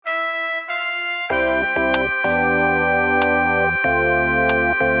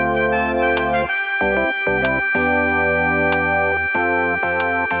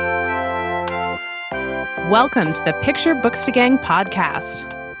Welcome to the Picture Books to Gang podcast.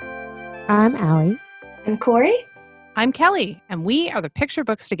 I'm Allie. I'm Corey. I'm Kelly, and we are the Picture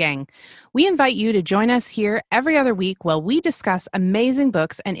Books to Gang. We invite you to join us here every other week while we discuss amazing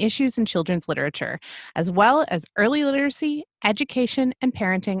books and issues in children's literature, as well as early literacy, education, and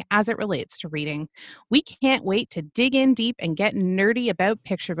parenting as it relates to reading. We can't wait to dig in deep and get nerdy about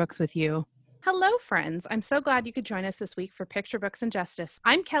picture books with you. Hello, friends. I'm so glad you could join us this week for Picture Books and Justice.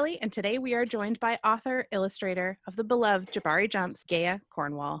 I'm Kelly, and today we are joined by author, illustrator of the beloved Jabari Jumps, Gaia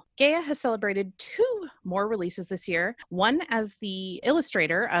Cornwall. Gaia has celebrated 2 more releases this year, one as the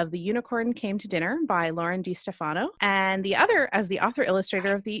illustrator of The Unicorn Came to Dinner by Lauren DiStefano, and the other as the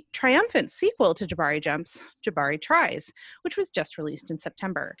author-illustrator of the triumphant sequel to Jabari Jumps, Jabari Tries, which was just released in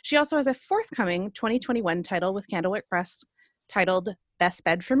September. She also has a forthcoming 2021 title with Candlewick Press titled Best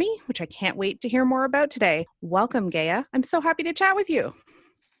Bed for Me, which I can't wait to hear more about today. Welcome, Gaia. I'm so happy to chat with you.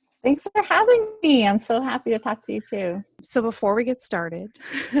 Thanks for having me. I'm so happy to talk to you too. So before we get started,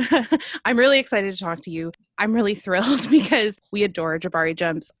 I'm really excited to talk to you. I'm really thrilled because we adore Jabari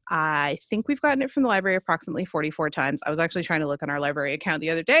Jumps. I think we've gotten it from the library approximately 44 times. I was actually trying to look on our library account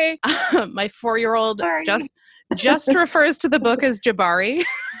the other day. My 4-year-old just refers to the book as Jabari.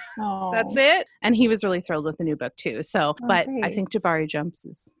 Oh. That's it. And he was really thrilled with the new book too. So, but great. I think Jabari Jumps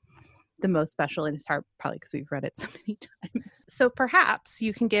is the most special in his heart, probably because we've read it so many times. So perhaps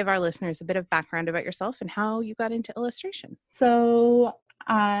you can give our listeners a bit of background about yourself and how you got into illustration. So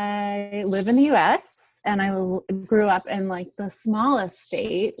I live in the U.S. and I grew up in like the smallest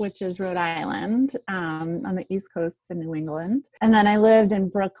state, which is Rhode Island, on the East Coast in New England. And then I lived in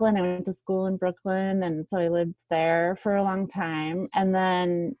Brooklyn. I went to school in Brooklyn. And so I lived there for a long time. And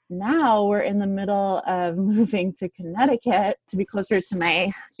then now we're in the middle of moving to Connecticut to be closer to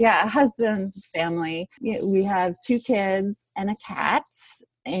my husband's family. We have 2 kids and a cat.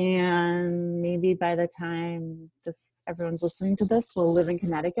 And maybe by the time everyone's listening to this, we'll live in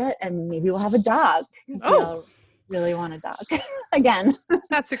Connecticut and maybe we'll have a dog. We all really want a dog again.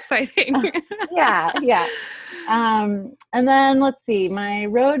 That's exciting. Yeah. And then let's see, my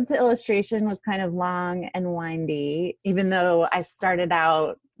road to illustration was kind of long and windy, even though I started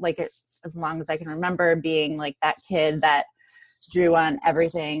out as long as I can remember being like that kid that drew on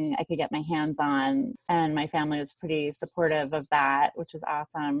everything I could get my hands on, and my family was pretty supportive of that, which was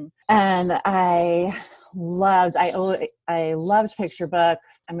awesome. And I loved picture books.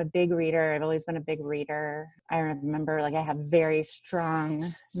 I'm a big reader. I've always been a big reader. I remember I have very strong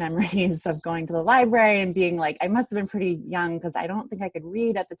memories of going to the library and being I must have been pretty young because I don't think I could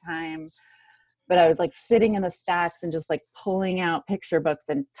read at the time. But I was sitting in the stacks and just pulling out picture books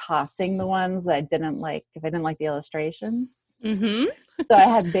and tossing the ones that I didn't like if I didn't like the illustrations. Mm-hmm. So I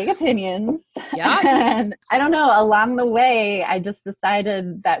had big opinions. Yeah. And I don't know, along the way, I just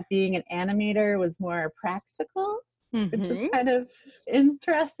decided that being an animator was more practical, which is kind of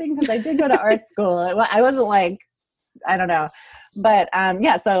interesting because I did go to art school. I wasn't I don't know. But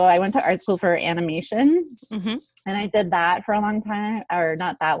so I went to art school for animation, and I did that for a long time, or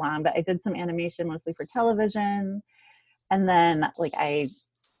not that long, but I did some animation mostly for television. And then I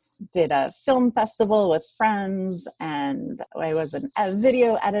did a film festival with friends, and I was a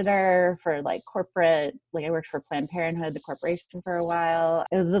video editor for corporate, I worked for Planned Parenthood, the corporation, for a while.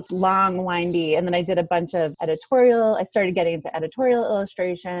 It was just long, windy. And then I did a bunch of editorial. I started getting into editorial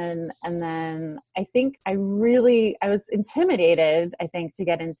illustration. And then I think I was intimidated, I think, to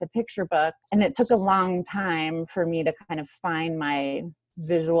get into picture book. And it took a long time for me to kind of find my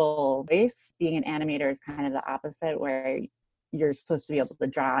visual voice. Being an animator is kind of the opposite, where you're supposed to be able to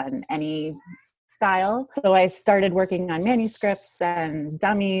draw in any style. So I started working on manuscripts and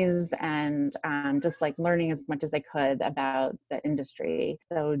dummies and just learning as much as I could about the industry.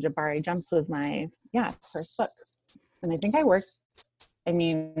 So Jabari Jumps was my first book. And I think I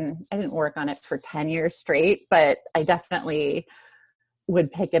didn't work on it for 10 years straight, but I definitely would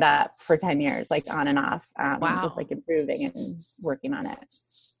pick it up for 10 years, on and off, Wow. Just improving and working on it.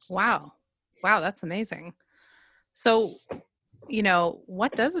 Wow, that's amazing. So,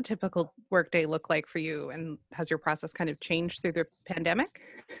 what does a typical workday look like for you? And has your process kind of changed through the pandemic?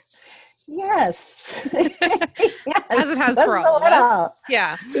 Yes. Yes. As it has for all of us.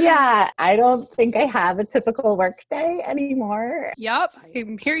 Yeah. Yeah. I don't think I have a typical workday anymore. Yep. I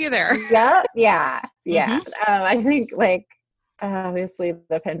can hear you there. Yep. Yeah. Yeah. Mm-hmm. I think obviously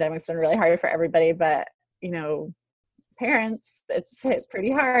the pandemic's been really hard for everybody, but parents, it's hit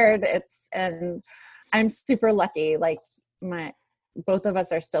pretty hard. And I'm super lucky. Both of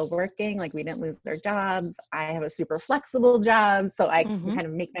us are still working. We didn't lose our jobs. I have a super flexible job, so I can kind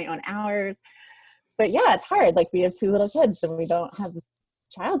of make my own hours. But yeah, it's hard. We have 2 little kids and we don't have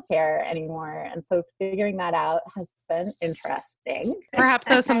childcare anymore. And so figuring that out has been interesting. Perhaps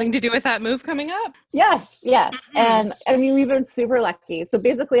has something to do with that move coming up. Yes. And I mean, we've been super lucky. So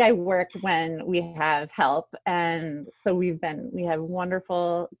basically I work when we have help. And so we have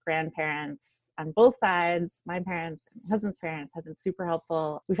wonderful grandparents on both sides. My parents and my husband's parents have been super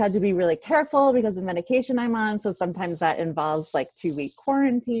helpful. We've had to be really careful because of medication I'm on. So sometimes that involves like 2-week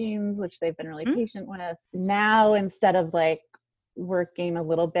quarantines, which they've been really patient with. Now, instead of like working a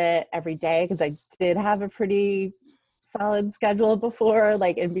little bit every day, because I did have a pretty solid schedule before,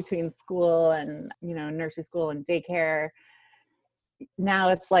 like in between school and, nursery school and daycare. Now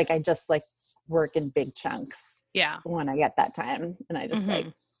it's like I just like work in big chunks. Yeah. When I get that time, and I just like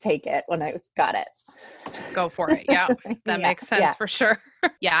take it when I got it. Just go for it. Yeah. That makes sense for sure.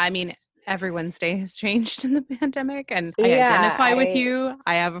 Yeah. I mean, every Wednesday has changed in the pandemic, and I identify with you.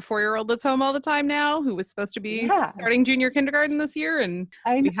 I have a 4-year-old that's home all the time now who was supposed to be starting junior kindergarten this year, and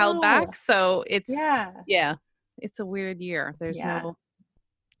we held back. So it's, it's a weird year. There's no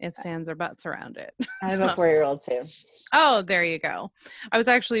ifs, ands, or buts around it. I have a 4-year-old too. Oh, there you go. I was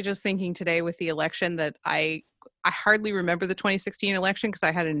actually just thinking today with the election that I hardly remember the 2016 election because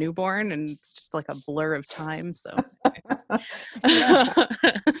I had a newborn and it's just like a blur of time. So,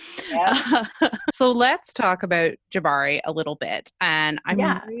 so let's talk about Jabari a little bit. And I'm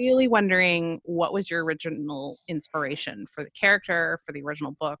really wondering, what was your original inspiration for the character, for the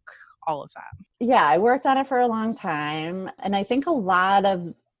original book, all of that? Yeah, I worked on it for a long time. And I think a lot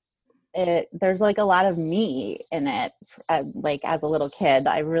of there's like a lot of me in it. Like as a little kid,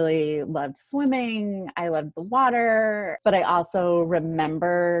 I really loved swimming. I loved the water, but I also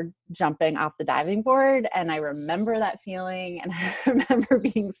remember jumping off the diving board, and I remember that feeling, and I remember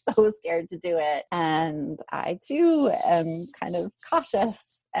being so scared to do it. And I too am kind of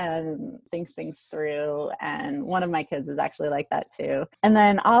cautious and thinks things through. And one of my kids is actually like that too. And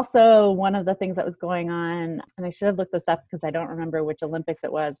then also one of the things that was going on, and I should have looked this up because I don't remember which Olympics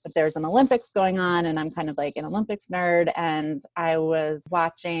it was, but there's an Olympics going on, and I'm kind of like an Olympics nerd. And I was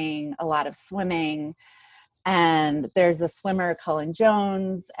watching a lot of swimming, and there's a swimmer, Cullen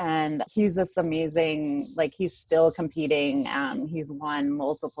Jones, and he's this amazing, like he's still competing. He's won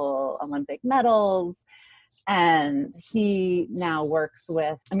multiple Olympic medals. And he now works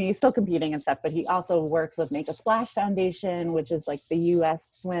with, he's still competing and stuff, but he also works with Make a Splash Foundation, which is like the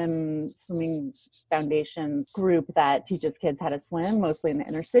U.S. swimming foundation group that teaches kids how to swim, mostly in the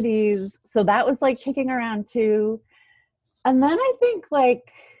inner cities. So that was like kicking around too. And then I think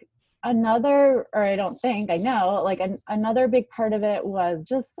like another big part of it was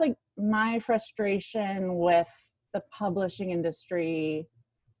just like my frustration with the publishing industry.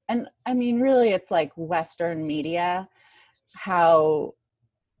 And I mean, really, it's like Western media, how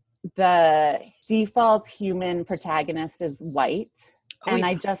the default human protagonist is white. And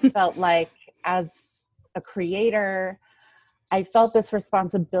I just felt like as a creator, I felt this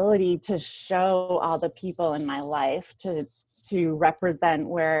responsibility to show all the people in my life, to represent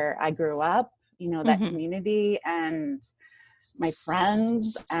where I grew up, that community and my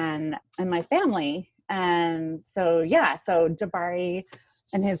friends and my family. And so, so Jabari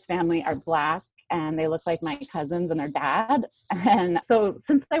and his family are Black, and they look like my cousins and their dad. And so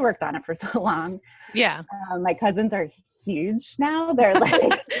since I worked on it for so long, my cousins are huge now. They're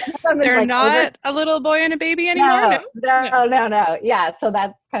like, they're like not a little boy and a baby anymore. No. Yeah. So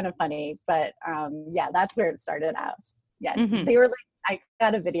that's kind of funny, but that's where it started out. Yeah. They were like, I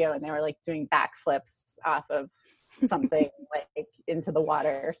got a video and they were like doing backflips off of something like into the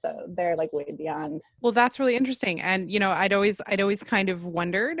water, so they're like way beyond. Well, that's really interesting. And I'd always kind of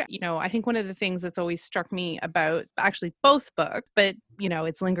wondered, I think one of the things that's always struck me about actually both books, but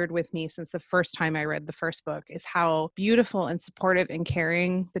it's lingered with me since the first time I read the first book, is how beautiful and supportive and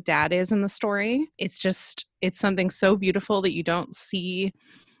caring the dad is in the story. It's something so beautiful that you don't see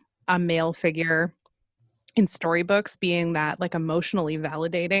a male figure in storybooks being that like emotionally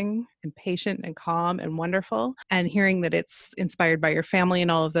validating and patient and calm and wonderful. And hearing that it's inspired by your family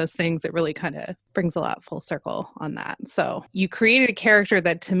and all of those things, it really kind of brings a lot full circle on that. So you created a character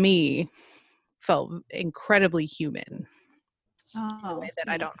that to me felt incredibly human in a way that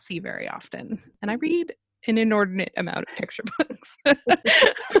I don't see very often. And I read an inordinate amount of picture books.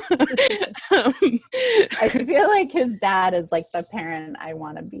 I feel like his dad is like the parent I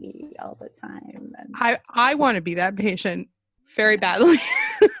want to be all the time. And I want to be that patient very badly.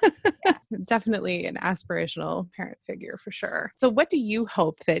 Definitely an aspirational parent figure for sure. So what do you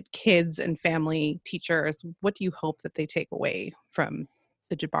hope that kids and family teachers, what do you hope that they take away from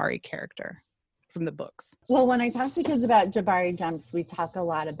the Jabari character from the books? Well, when I talk to kids about Jabari Jumps, we talk a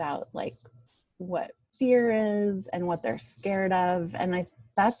lot about like what fear is and what they're scared of. And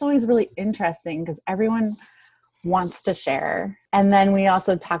that's always really interesting because everyone wants to share. And then we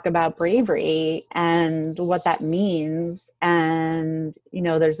also talk about bravery and what that means. And,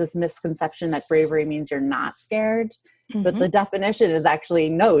 there's this misconception that bravery means you're not scared. Mm-hmm. But the definition is actually,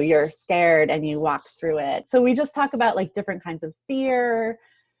 no, you're scared and you walk through it. So we just talk about like different kinds of fear.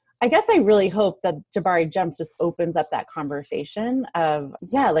 I guess I really hope that Jabari Jumps just opens up that conversation of,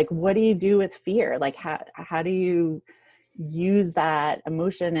 like, what do you do with fear? Like, how do you use that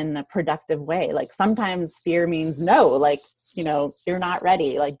emotion in a productive way? Like sometimes fear means no, like, you're not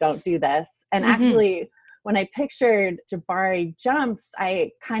ready, like don't do this. And mm-hmm. actually when I pictured Jabari Jumps,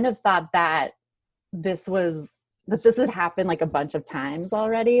 I kind of thought that this had happened like a bunch of times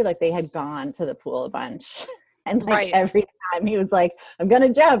already. Like they had gone to the pool a bunch. And like every time he was like, I'm going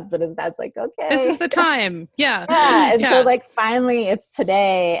to jump. And his dad's like, okay. This is the time. Yeah. Yeah. And so like finally it's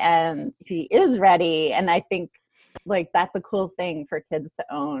today and he is ready. And I think like that's a cool thing for kids to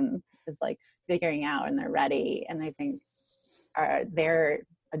own is like figuring out when they're ready. And I think their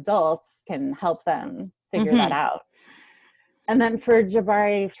adults can help them figure mm-hmm. that out. And then for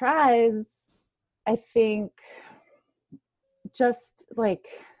Jabari Tries, I think just like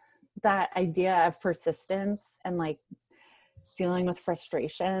that idea of persistence and like dealing with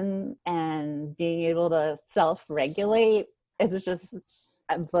frustration and being able to self-regulate. It's just,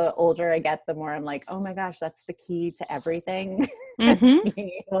 the older I get, the more I'm like, oh my gosh, that's the key to everything. Mm-hmm.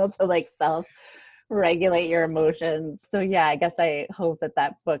 Being able to like self-regulate your emotions. So yeah, I guess I hope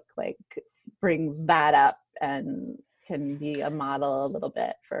that book like brings that up and can be a model a little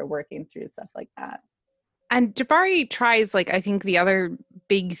bit for working through stuff like that. And Jabari Tries, like, I think the other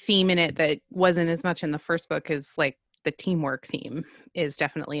big theme in it that wasn't as much in the first book is like the teamwork theme is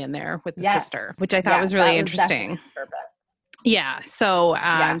definitely in there with the sister, which I thought was really interesting. Yeah. So,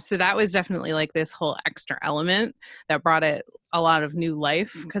 so that was definitely like this whole extra element that brought it a lot of new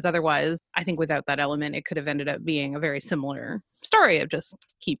life. Because otherwise, I think without that element, it could have ended up being a very similar story of just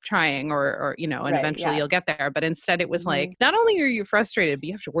keep trying or and eventually you'll get there. But instead it was mm-hmm. like, not only are you frustrated, but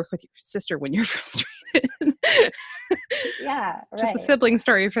you have to work with your sister when you're frustrated. Yeah. Just a sibling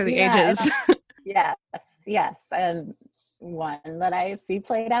story for the ages. Yes. And one that I see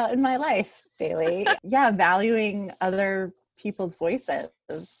played out in my life daily. Valuing other people's voices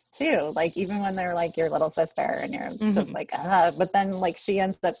too, like even when they're like your little sister and you're mm-hmm. just like but then like she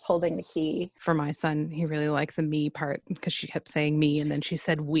ends up holding the key. For my son, he really liked the me part because she kept saying me and then she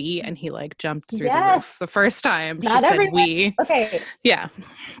said we and he like jumped through the roof the first time. Not she everyone, said we. Okay. Yeah.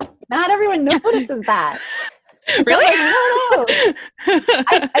 Not everyone notices that. Really? Like, no.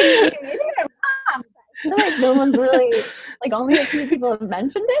 I maybe I'm wrong. I feel like no one's really, like only a few people have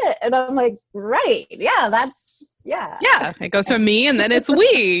mentioned it. And I'm like, right. Yeah, that's, yeah. Yeah, it goes from me and then it's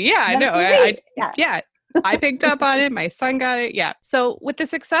we. Yeah, I know. I picked up on it. My son got it. Yeah. So with the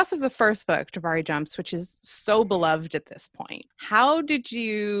success of the first book, Jabari Jumps, which is so beloved at this point, how did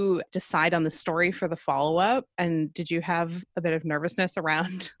you decide on the story for the follow-up? And did you have a bit of nervousness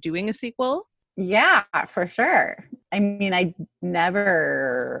around doing a sequel? Yeah, for sure. I mean, I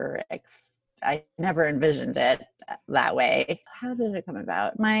never envisioned it that way. How did it come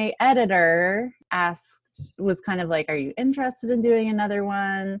about? My editor was kind of like, are you interested in doing another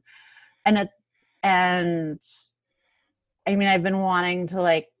one? And I mean, I've been wanting to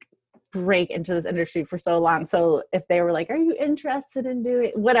like break into this industry for so long. So if they were like, are you interested in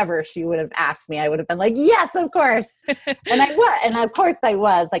doing whatever she would have asked me, I would have been like, yes, of course. And I was, and of course I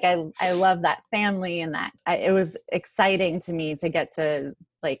was like, I love that family and it was exciting to me to get to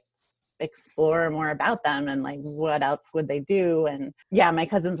like explore more about them and like what else would they do. And yeah, my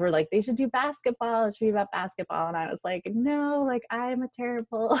cousins were like, they should do basketball, it should be about basketball. And I was like, no, like I'm a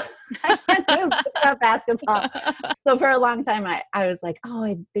terrible I can't do about basketball. So for a long time I was like, oh,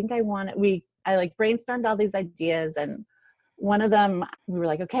 I think I want it. I like brainstormed all these ideas, and one of them, we were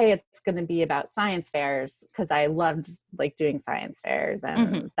like, okay, it's going to be about science fairs, because I loved like doing science fairs, and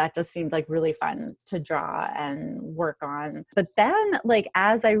mm-hmm. that just seemed like really fun to draw and work on. But then like,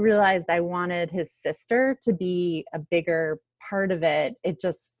 as I realized I wanted his sister to be a bigger part of it, it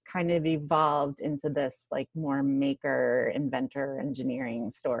just kind of evolved into this like more maker, inventor,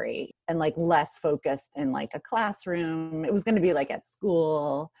 engineering story, and like less focused in like a classroom. It was going to be like at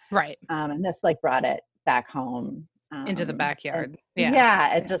school. Right. And this like brought it back home. Into the backyard.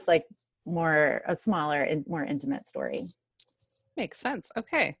 And just like a smaller and more intimate story. Makes sense.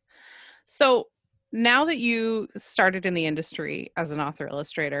 Okay. So now that you started in the industry as an author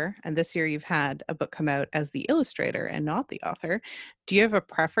illustrator, and this year you've had a book come out as the illustrator and not the author, do you have a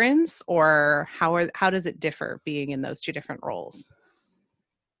preference, or how does it differ being in those two different roles?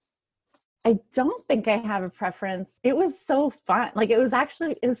 I don't think I have a preference. It was so fun. Like it was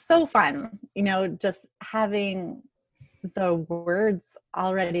so fun, just having the words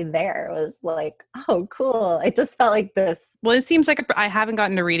already there. It was like, oh, cool. It just felt like this. Well, it seems like I haven't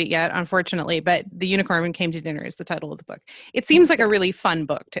gotten to read it yet, unfortunately, but The Unicorn Came to Dinner is the title of the book. It seems like a really fun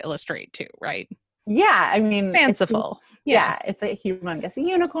book to illustrate too, right? Yeah. I mean, it's fanciful. Yeah. It's a humongous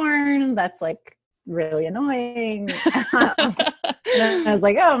unicorn that's like really annoying. And I was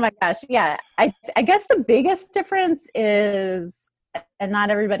like, oh my gosh. Yeah. I guess the biggest difference is, and not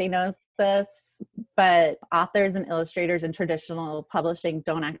everybody knows this, but authors and illustrators in traditional publishing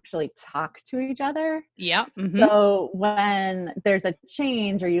don't actually talk to each other. Yeah. Mm-hmm. So when there's a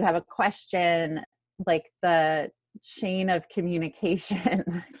change or you have a question, like the chain of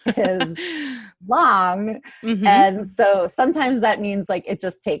communication is long. Mm-hmm. And so sometimes that means like it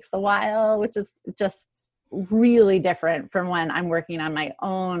just takes a while, which is just really different from when I'm working on my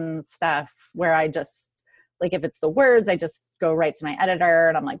own stuff where I just, like if it's the words, I just go right to my editor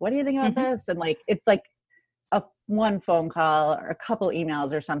and I'm like, what do you think about this? And like, it's like one phone call or a couple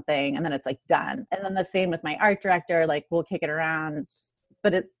emails or something, and then it's like done. And then the same with my art director, like we'll kick it around,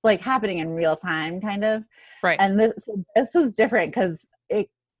 but it's like happening in real time kind of. Right. And this was different because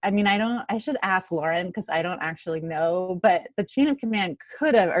I should ask Lauren because I don't actually know, but the chain of command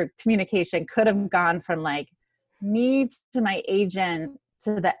communication could have gone from like me to my agent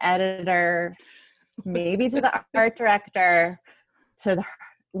to the editor, maybe to the art director, to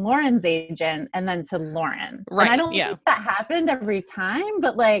Lauren's agent, and then to Lauren. Right. And I don't think that happened every time,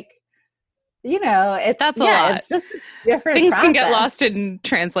 but like, that's a lot. It's just different. Things process. Can get lost in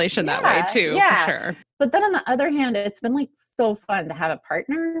translation that way too, for sure. But then on the other hand, it's been like so fun to have a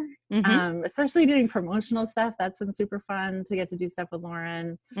partner, especially doing promotional stuff. That's been super fun to get to do stuff with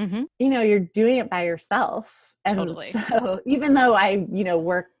Lauren. Mm-hmm. You're doing it by yourself. And totally. So even though I,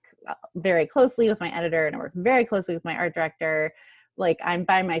 work very closely with my editor and I work very closely with my art director, like I'm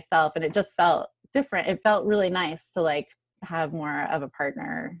by myself, and it just felt different. It felt really nice to like have more of a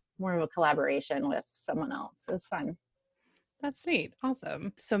partner, more of a collaboration with someone else. It was fun. That's neat.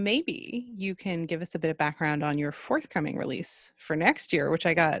 Awesome. So maybe you can give us a bit of background on your forthcoming release for next year, which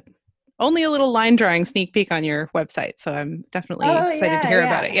I got only a little line drawing sneak peek on your website. So I'm definitely excited to hear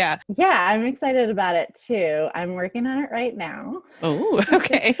about it. Yeah. Yeah, I'm excited about it too. I'm working on it right now. Oh,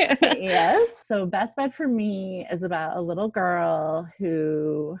 okay. Yes. So Best Bed for Me is about a little girl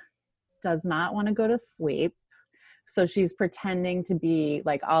who does not want to go to sleep. So she's pretending to be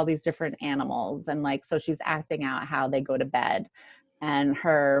like all these different animals. And like, so she's acting out how they go to bed. And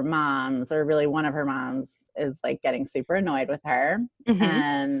her moms, or really one of her moms, is like getting super annoyed with her. Mm-hmm.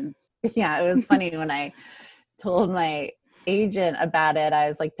 And yeah, it was funny when I told my agent about it. I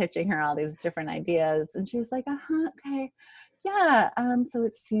was like pitching her all these different ideas. And she was like, okay. Yeah. So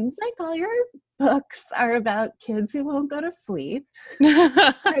it seems like all your books are about kids who won't go to sleep.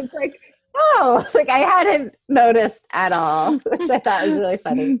 I was like, oh, like I hadn't noticed at all, which I thought was really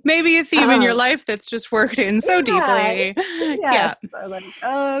funny. Maybe a theme in your life that's just worked in so deeply. Yes. Yeah. So like,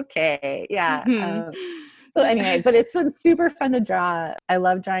 okay. Yeah. Mm-hmm. So anyway, but it's been super fun to draw. I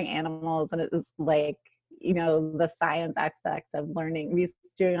love drawing animals, and it was like, the science aspect of learning,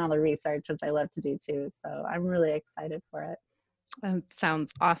 doing all the research, which I love to do too. So I'm really excited for it. That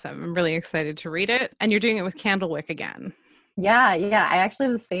sounds awesome. I'm really excited to read it. And you're doing it with Candlewick again. Yeah. I actually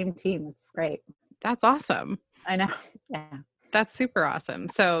have the same team. It's great. That's awesome. I know. Yeah. That's super awesome.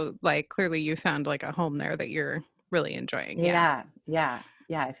 So like clearly you found like a home there that you're really enjoying. Yeah.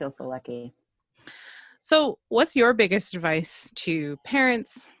 I feel so lucky. So what's your biggest advice to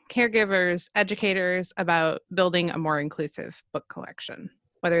parents, caregivers, educators about building a more inclusive book collection,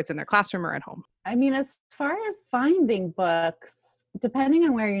 whether it's in their classroom or at home? I mean, as far as finding books, depending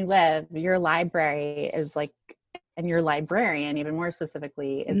on where you live, your library is like, and your librarian, even more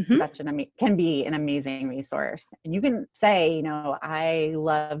specifically, is can be an amazing resource. And you can say, I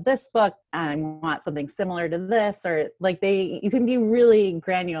love this book, I want something similar to this, or like you can be really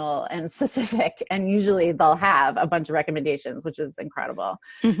granular and specific, and usually they'll have a bunch of recommendations, which is incredible.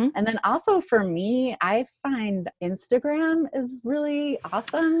 Mm-hmm. And then also for me, I find Instagram is really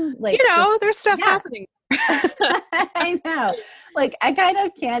awesome. Like, there's stuff happening. I know. Like, I kind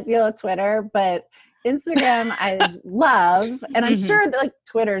of can't deal with Twitter, but Instagram I love, and I'm sure that like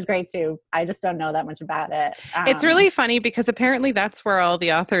Twitter is great too. I just don't know that much about it. It's really funny because apparently that's where all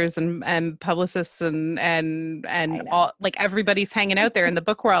the authors and publicists and all, like, everybody's hanging out there in the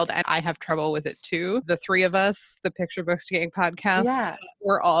book world, and I have trouble with it too. The three of us, the Picture Books Gang podcast,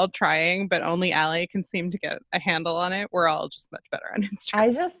 we're all trying, but only Allie can seem to get a handle on it. We're all just much better on Instagram.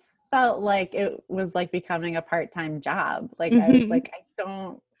 I just felt like it was like becoming a part-time job. Like I was like, I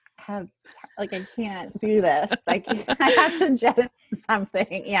don't have, like, I can't do this. I have to jettison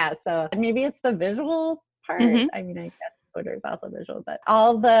something. Yeah. So maybe it's the visual part. Mhm. I mean, I guess Twitter is also visual, but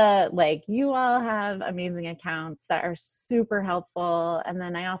all the, like, you all have amazing accounts that are super helpful. And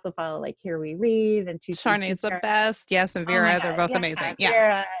then I also follow, like, Here We Read and Charney's the Teacher. best. Yes, and Oh my Vera, they're God. both Yeah. amazing. Yeah.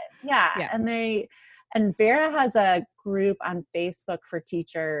 Vera. Yeah. Yeah. And Vera has a group on Facebook for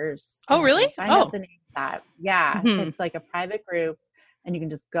teachers. Oh, I'm really? trying to find out the name of that. Yeah. Mhm. It's like a private group, and you can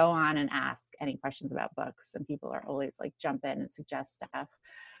just go on and ask any questions about books, and people are always like jump in and suggest stuff.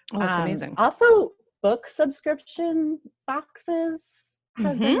 Oh, that's amazing. Also, book subscription boxes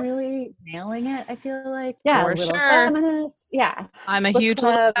have been Mhm. really nailing it, I feel like. Yeah, For Little sure. Feminists. Yeah. I'm a Book huge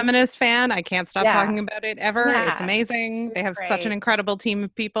Little club. Feminist fan. I can't stop Yeah. talking about it ever. It's Yeah. amazing. They have such an Great. incredible team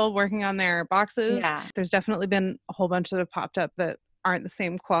of people working on their boxes. Yeah. There's definitely been a whole bunch that have popped up that aren't the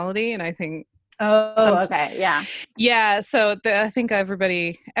same quality, and I think Oh, okay. Yeah. yeah, so I think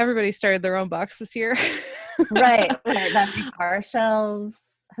everybody started their own box this year. Right. That Car Shelves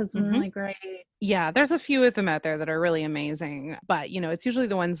has been Mhm. really great. Yeah, there's a few of them out there that are really amazing, but it's usually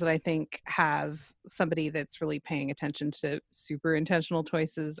the ones that I think have somebody that's really paying attention to super intentional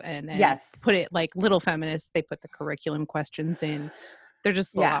choices and Yes. put it like Little Feminists, they put the curriculum questions in. They're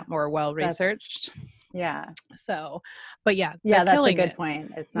just a lot more well researched. Yeah. So, but yeah, Yeah, that's a good it.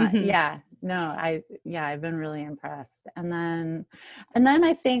 point. It's not, Mhm. yeah, no, I've been really impressed. And then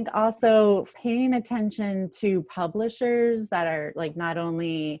I think also paying attention to publishers that are, like, not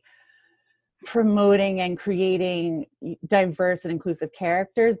only promoting and creating diverse and inclusive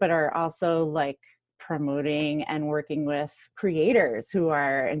characters, but are also, like, promoting and working with creators who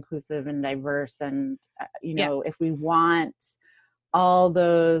are inclusive and diverse. And, if we want all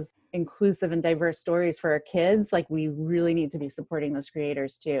those inclusive and diverse stories for our kids, like, we really need to be supporting those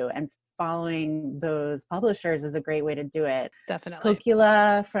creators too. And following those publishers is a great way to do it. Definitely.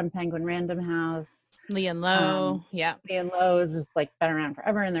 Kokila from Penguin Random House. Leon Lowe. Yeah. Leon Lowe is just, like, been around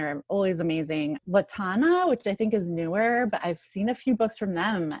forever, and they're always amazing. Latana, which I think is newer, but I've seen a few books from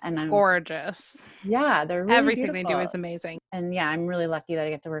them, and I'm Gorgeous. Yeah, they're really Everything beautiful. they do is amazing. And yeah, I'm really lucky that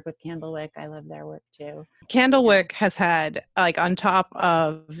I get to work with Candlewick. I love their work too. Candlewick has had, like, on top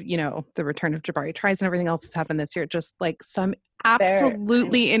of, the return of Jabari Tries and everything else that's happened this year, just like some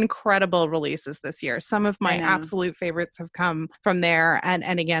absolutely incredible releases this year. Some of my absolute favorites have come from there.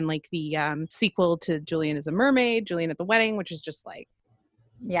 And again, like the sequel to Julian is a Mermaid, Julian at the Wedding, which is just like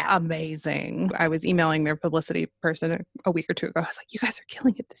amazing. I was emailing their publicity person a week or two ago. I was like, you guys are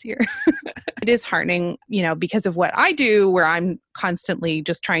killing it this year. It is heartening, because of what I do, where I'm constantly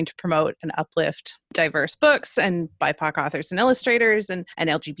just trying to promote and uplift diverse books and BIPOC authors and illustrators and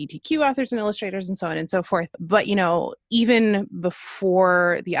LGBTQ authors and illustrators and so on and so forth. But, even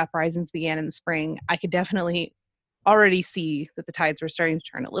before the uprisings began in the spring, I could definitely already see that the tides were starting to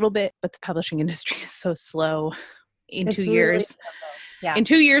turn a little bit, but the publishing industry is so slow. In 2 years. Yeah. In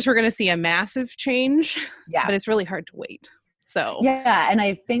 2 years, we're going to see a massive change, but it's really hard to wait. So yeah, and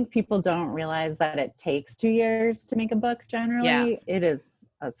I think people don't realize that it takes 2 years to make a book. Generally, it is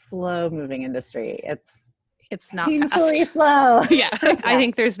a slow-moving industry. It's not painfully fast. slow. Yeah. I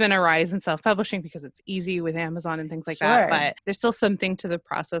think there's been a rise in self-publishing because it's easy with Amazon and things like that. But there's still something to the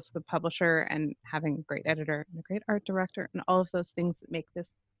process of the publisher and having a great editor and a great art director and all of those things that make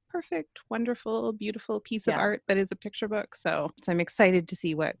this perfect, wonderful, beautiful piece of art that is a picture book. So I'm excited to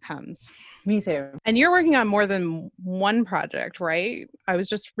see what comes. Me too. And you're working on more than one project, right? I was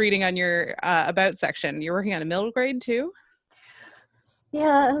just reading on your about section. You're working on a middle grade too?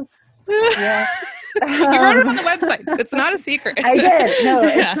 Yes. Yeah. You wrote it on the website. It's not a secret. I did. No,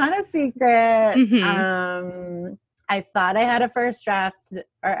 it's not a secret. Mm-hmm. I thought I had a first draft,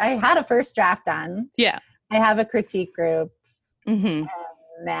 or I had a first draft done. Yeah. I have a critique group. Mm-hmm. And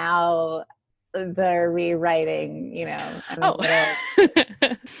now they're rewriting,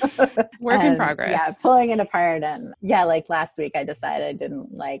 work in progress. Yeah, pulling it apart. And like last week I decided I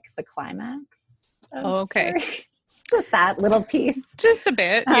didn't like the climax. Okay. Just that little piece. Just a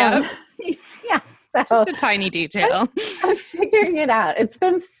bit. Yeah. Yeah. So just a tiny detail. I'm figuring it out. It's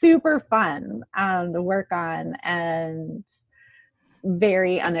been super fun to work on and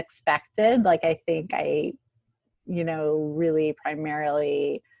very unexpected. Like, I think I really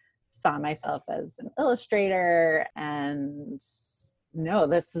primarily saw myself as an illustrator, and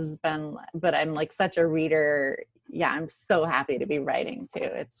this has been, but I'm like such a reader. Yeah, I'm so happy to be writing too.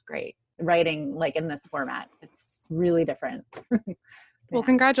 It's great. Writing like in this format. It's really different. Well,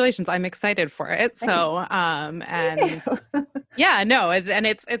 congratulations. I'm excited for it. So, and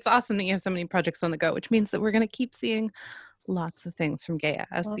it's awesome that you have so many projects on the go, which means that we're going to keep seeing lots of things from Gaia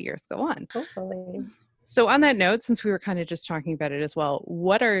as the years go on. Hopefully. So on that note, since we were kind of just talking about it as well,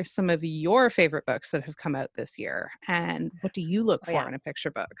 what are some of your favorite books that have come out this year? And what do you look for in a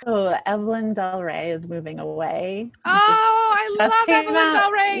picture book? So Evelyn Del Rey is moving away. Oh, I love Evelyn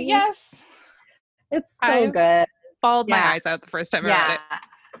Del Rey. Yes. It's so good. Bawled my eyes out the first time I read it.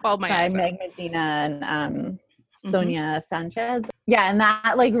 Bawled my eyes out. Meg Medina and Sonia Sanchez. Yeah, and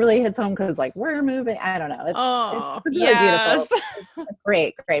that like really hits home because like we're moving. I don't know. It's really beautiful. It's a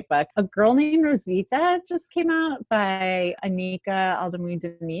great book. A Girl Named Rosita just came out by Anika Aldamu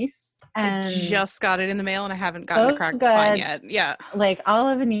Denise. And I just got it in the mail and I haven't gotten the cracked spine yet. Yeah. Like all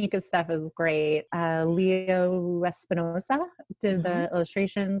of Anika's stuff is great. Leo Espinosa did the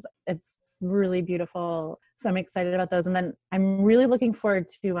illustrations. It's really beautiful. So I'm excited about those. And then I'm really looking forward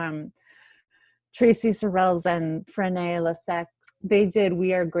to Tracy Sorrells and Frené Lasek. They did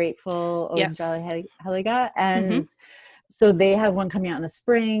We Are Grateful, Ode Jolly Heliga. And so they have one coming out in the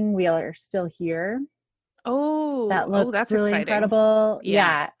spring. We Are Still Here. Oh, that looks that's really exciting. Incredible.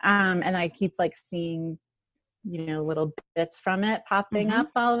 Yeah. And I keep like seeing, little bits from it popping up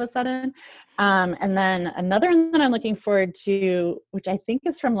all of a sudden. And then another one that I'm looking forward to, which I think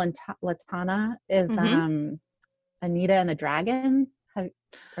is from Latana, is Anita and the Dragon.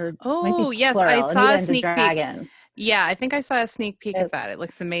 Yes, I saw a sneak peek. Yeah, I think I saw a sneak peek of that. It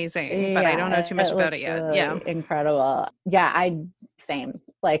looks amazing, but I don't know too much about it yet. Really incredible. Yeah, same.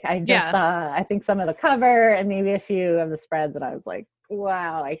 Like I just saw, I think some of the cover and maybe a few of the spreads, and I was like,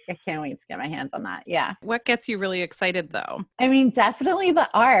 wow, I can't wait to get my hands on that. Yeah. What gets you really excited though? I mean, definitely the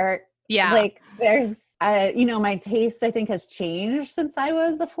art. Yeah. Like there's, my taste I think has changed since I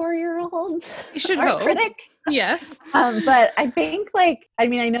was a 4-year-old you should art hope. critic. Yes. But I think I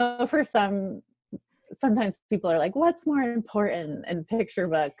know for sometimes people are like, what's more important in picture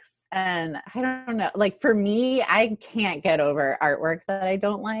books? And I don't know, like for me, I can't get over artwork that I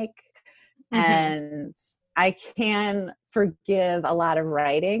don't like. And I can forgive a lot of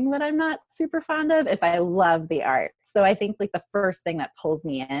writing that I'm not super fond of if I love the art. So I think like the first thing that pulls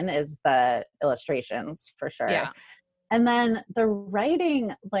me in is the illustrations for sure. Yeah. And then the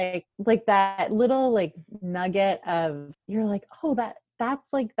writing, like that little like nugget of, you're like, oh, that's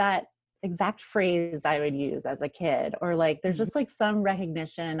like that exact phrase I would use as a kid. Or like, there's just like some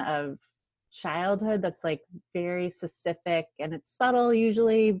recognition of childhood that's like very specific and it's subtle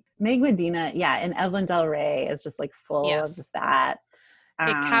usually. Meg Medina, and Evelyn Del Rey is just like full of that.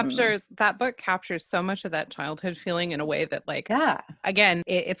 That book captures so much of that childhood feeling in a way that like, again,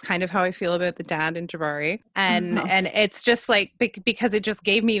 it's kind of how I feel about the dad in Jabari. And it's just like, because it just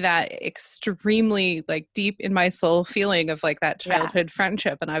gave me that extremely like deep in my soul feeling of like that childhood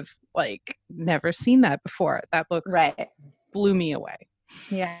friendship. And I've like never seen that before. That book blew me away.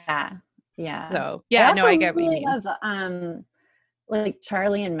 Yeah. Yeah. So I get what you mean. Love, like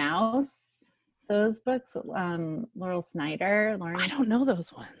Charlie and Mouse. Those books, Laurel Snyder. I don't know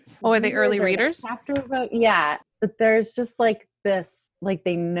those ones. Oh, are they early readers? Chapter book, but there's just like this, like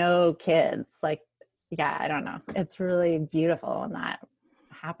they know kids. Like, I don't know. It's really beautiful when that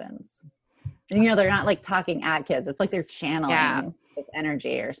happens. And they're not like talking at kids. It's like they're channeling this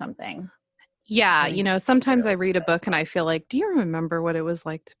energy or something. Yeah, sometimes I read a book and I feel like, do you remember what it was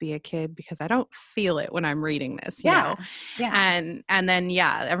like to be a kid? Because I don't feel it when I'm reading this, you know? And then,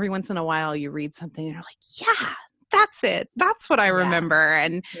 every once in a while you read something and you're like, that's it. That's what I remember.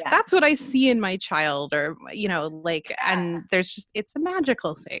 And that's what I see in my child or, and there's just, it's a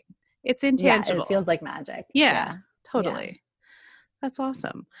magical thing. It's intangible. Yeah, it feels like magic. Yeah, totally. Yeah. That's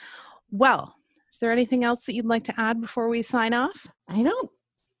awesome. Well, is there anything else that you'd like to add before we sign off? I don't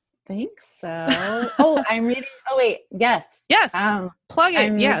think so. I'm reading. Yes. Plug it.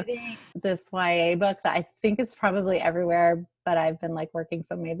 I'm reading this YA book that I think is probably everywhere, but I've been like working,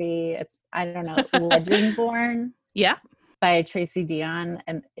 so maybe it's, I don't know, Legendborn. By Tracy Dion,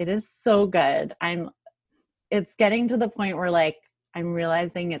 and it is so good. It's getting to the point where like I'm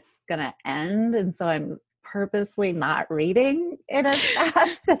realizing it's gonna end, and so I'm purposely not reading it as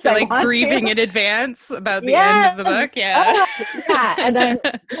fast as I want grieving in advance about the end of the book. And I'm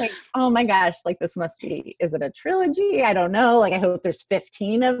like, oh my gosh, like this must be, is it a trilogy? I don't know, like I hope there's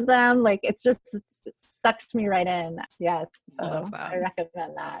 15 of them. Like it's sucked me right in. So I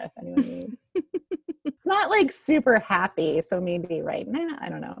recommend that if anyone needs. It's not like super happy, so maybe right now, I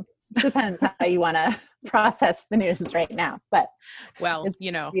don't know, depends how you want to process the news right now, but it's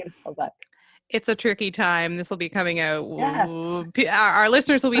a beautiful book. It's a tricky time. This will be coming out. Our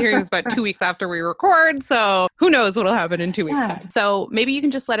listeners will be hearing this about 2 weeks after we record. So who knows what will happen in 2 weeks time. So maybe you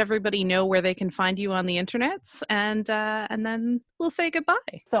can just let everybody know where they can find you on the internets and then we'll say goodbye.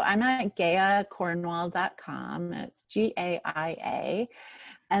 So I'm at GaiaCornwall.com. It's GAIA.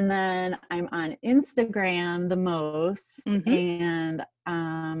 And then I'm on Instagram the most, and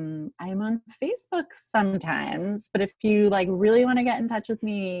I'm on Facebook sometimes. But if you like really want to get in touch with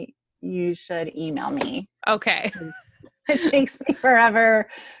me, you should email me. Okay. It takes me forever.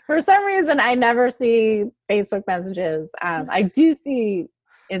 For some reason, I never see Facebook messages. I do see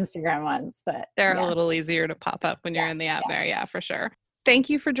Instagram ones, but they're a little easier to pop up when you're in the app there. Yeah, for sure.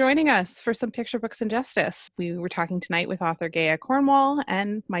 Thank you for joining us for some Picture Books and Justice. We were talking tonight with author Gaia Cornwall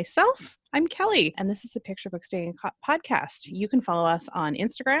and myself. I'm Kelly, and this is the Picture Books to Gang podcast. You can follow us on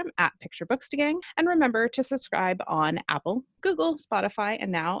Instagram at Picture Books to Gang, and remember to subscribe on Apple, Google, Spotify,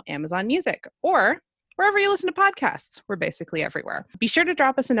 and now Amazon Music, or wherever you listen to podcasts. We're basically everywhere. Be sure to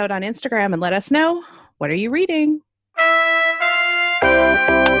drop us a note on Instagram and let us know, what are you reading?